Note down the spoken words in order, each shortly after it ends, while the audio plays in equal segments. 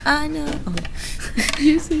I know.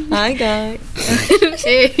 You see? Hi guys.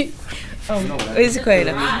 Hey. It's great.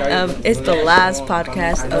 It's the last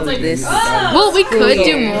podcast of this. Well, we could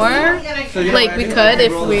do more. Like, we could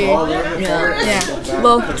if we... Yeah.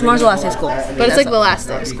 Well, tomorrow's the last day of school. But it's like the last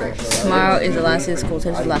day of school. Tomorrow is the last day of school.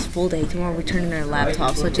 Today's the last full day. Tomorrow we're turning our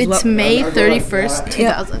laptops. Which is It's May 31st,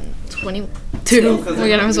 2022. Oh my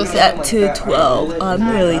god, I'm so sad. at 2:12. I'm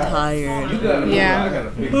really tired. Yeah.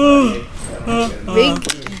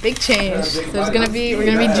 Big change. We're gonna be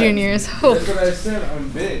juniors. Oh,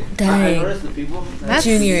 Dang. that's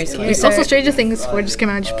Juniors. scary. Also, Stranger Things 4 just came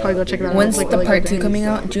out. You should probably go check it out. When's It's, like, the really part good. 2 coming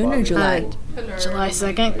out? June or July? July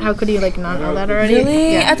 2nd. How could you not know that already?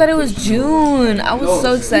 Really? Yeah. I thought it was June. I was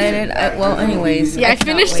so excited. Anyways. Yeah, I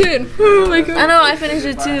cannot finished wait. it. Oh my god. I know. I finished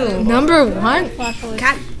it too. Number 1.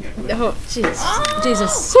 God. Oh, jeez.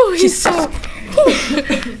 Jesus. Oh, he's so.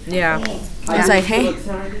 Yeah. I was like, hey.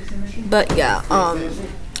 But yeah.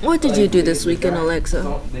 What did you do this weekend, Alexa?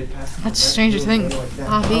 That's Stranger Things.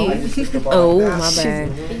 Avi. Oh, my bad.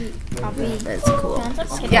 That's cool.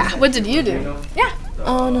 Yeah. What did you do? Yeah.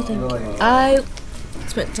 Oh, nothing. I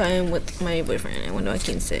spent time with my boyfriend. I went to a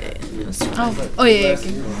quince. It was fun. Oh yeah.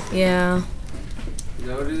 Yeah.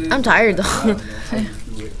 I'm tired though.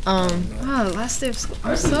 Wow, last day of school.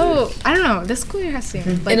 I don't know. This school year has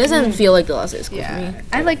seemed like It doesn't feel like the last day of school for yeah. me.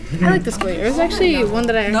 I like the school year. It was actually one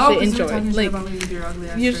that I actually enjoyed. Like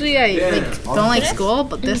usually I don't like school,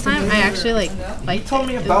 but this time I actually liked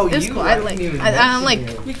it. This school I'm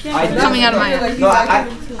coming out of my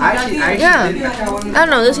Yeah. I don't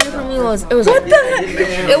know. This year for me was what the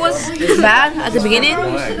heck? It was bad at the beginning,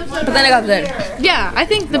 but then it got good. yeah. I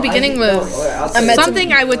think the beginning was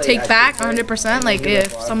something I would take back 100%. Like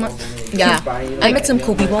if someone Yeah. I met some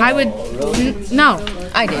cool people. I would no.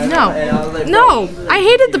 I did. No, I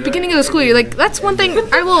hated the beginning of the school year. Like that's one thing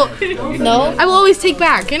I will always take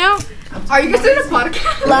back. You know. Are you guys doing a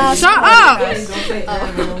podcast? Shut up.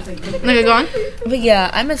 Okay, go on. But yeah,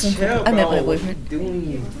 I met some. I met my boyfriend.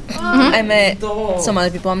 I met some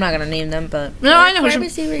other people. I'm not gonna name them, but No, I know.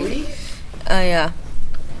 privacy rating. Yeah.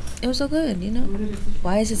 It was so good, you know.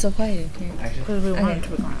 Why is it so quiet here? Okay.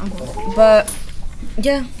 But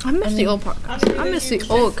yeah, I miss the old podcast. I miss the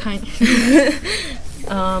old kind.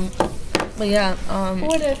 but yeah,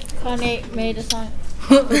 What if Kanye made a song?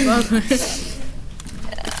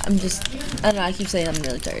 I'm just. I don't know. I keep saying I'm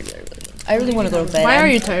really tired. I really want to go to bed. Why are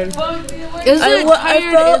you tired? Isn't I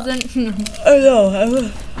know.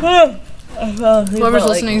 Whoever's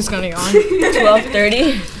listening is gonna yawn.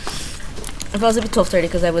 12:30. I fell asleep at 12:30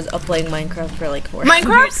 because I was up playing Minecraft for like 4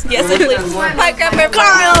 Minecraft? Yes, I played Minecraft for 4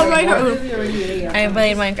 hours. I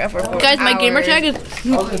played Minecraft for 4 Guys, my gamer hours. tag is.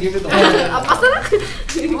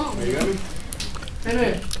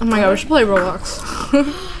 Oh my god, we should play Roblox.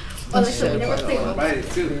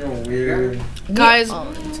 Guys,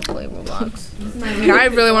 To play Roblox. I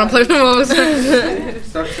really want to play Roblox.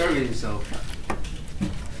 Stop starving yourself.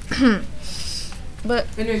 But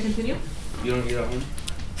Anyway, continue. You don't get that one?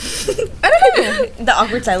 I don't know. The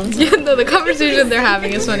awkward silence. Yeah, no, the conversation they're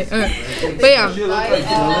having is funny. Okay. But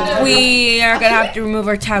yeah. We are gonna have to remove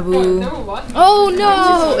our taboo. Oh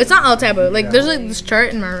no, it's not all taboo. Like there's like this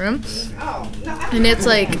chart in my room, and it's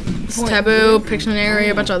like taboo, Pictionary,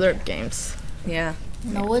 a bunch of other games. Yeah.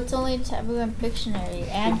 No, it's only taboo and Pictionary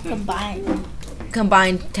and combined.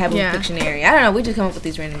 Combined taboo Yeah. Pictionary. I don't know. We just come up with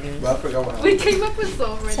these random games. I forgot what. We came up with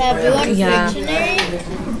so many. Taboo and Yeah.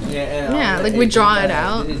 Pictionary. Yeah, like we draw it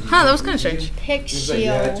out. Huh, that was kind of strange.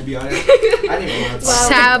 Pictio. To be honest, I didn't want to.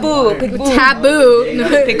 Taboo. Picboo.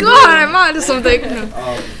 Taboo. God, I'm on to something.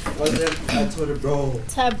 What's it? I told her, bro.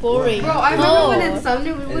 Tabori. Bro, I remember when in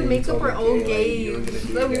Sumner we would make up our own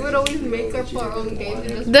games. Like, we would always make up our own games. And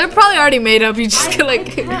just, They're probably already made up. You just get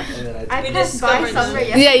like. And then I passed by Sumner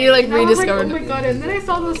yesterday. Yeah, you like and I was rediscovered. Like, oh my god! And then I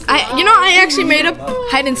saw those. I actually made up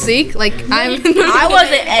hide and seek. Like I'm. I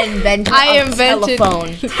wasn't invented. I invented-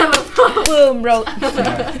 telephone. Boom, bro.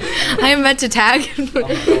 I invented tag.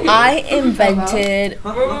 I invented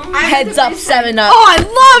Heads Up 7-Up. Oh, I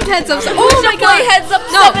loved Heads Up. Oh my god. Heads Up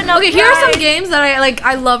No, 7-Up. okay. Here are some games that I like.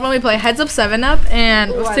 I love when we play Heads Up, 7-Up,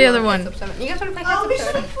 and what's the other one? You guys want to play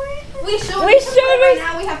Heads Up 7? We should. should.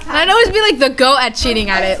 Now we have time. And I'd always be like the go at cheating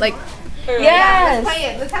at it. Like Yes. Play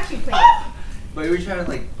it. Let's actually play it. But we were trying to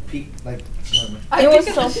like peek, like. It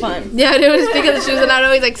was so fun. yeah, it was because of shoes, and I'd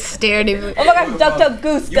always like stare at him. Oh my god, Duck Duck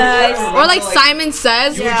Goose, guys. Or like Simon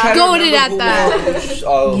Says, go at it at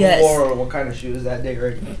that. Yes. Or what kind of shoes that day,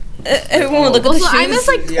 right? Everyone would look at the Also, shoes. I miss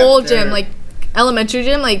like Yeah, old they're- gym, like elementary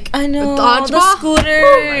gym, like I know. dodgeball. The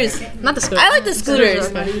scooters. Not the scooter. I like the scooters.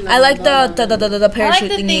 I like the I like parachute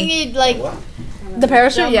the thingy. thing you'd like The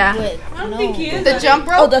parachute, jump yeah. with. No. The jump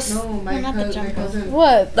rope. Oh, the No, not the jump rope.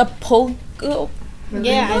 What? the pogo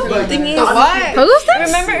Yeah, I did. thingies. The what? Pogo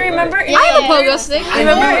sticks? Remember? Yeah. I have a pogo stick.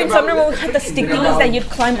 Remember in summer when we had the stick thingies that you'd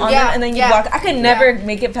climb on Yeah, them and then you yeah. walk? I could never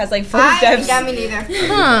make it past like 4 Yeah, steps. me neither.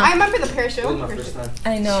 Huh. I remember the parachute. It was my first time.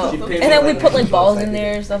 I know. She paid And for then we like put like the balls shows I in did.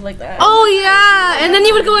 there and stuff like that. Oh yeah, and then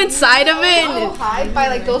you would go inside of So it. high by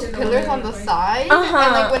like those pillars on the side. Uh-huh.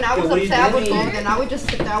 And like when I was What are you upset, I would go doing? and I would just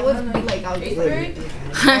sit there. I would be like, I would just like.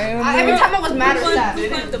 I Every time I was mad or sad.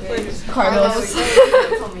 Carlos.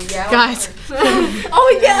 Guys.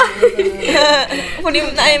 Oh yeah. What do you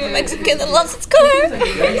mean I am a Mexican that loves its car?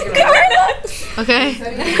 Carlos. Okay.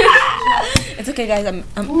 It's okay, guys. I'm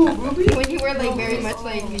When you were like very much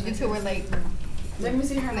like you two were like. Let me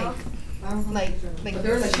see her like.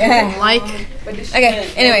 yeah. Like.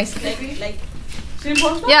 Okay. Anyways,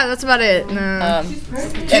 Yeah, that's about it. No.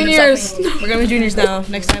 juniors. We're gonna be juniors now.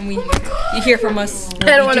 Next time you hear from us.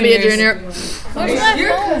 I don't want to be a junior. Where's my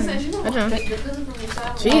phone? I don't know.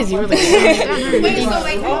 Jeez, you really. Wait, so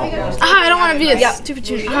like. I don't want to be a stupid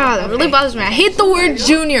junior. That really bothers me. I hate the word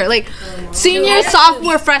junior. Like, senior,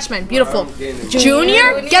 sophomore, freshman. Beautiful.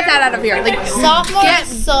 Junior? Get that out of here. Like, Sophomore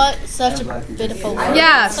is such a beautiful word.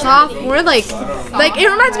 yeah, sophomore. Like it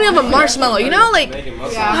reminds me of a marshmallow. You know, like.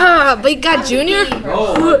 But you got junior.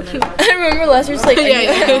 I remember last year's like,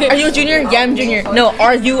 are you a junior? Yeah, I'm junior. No,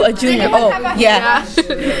 are you a junior? Oh, yeah.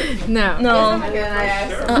 No. No.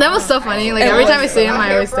 That was so funny. Like every time I see him,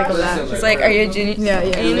 I always think of that. It's like, are you a junior? Yeah,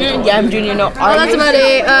 yeah. Are you a junior? Yeah, I'm junior. No, Well, are that's you? about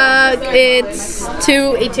it. It's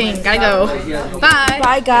 2:18. Gotta go. Bye.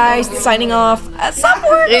 Bye, guys. Signing off.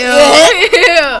 Sophomore. Ew.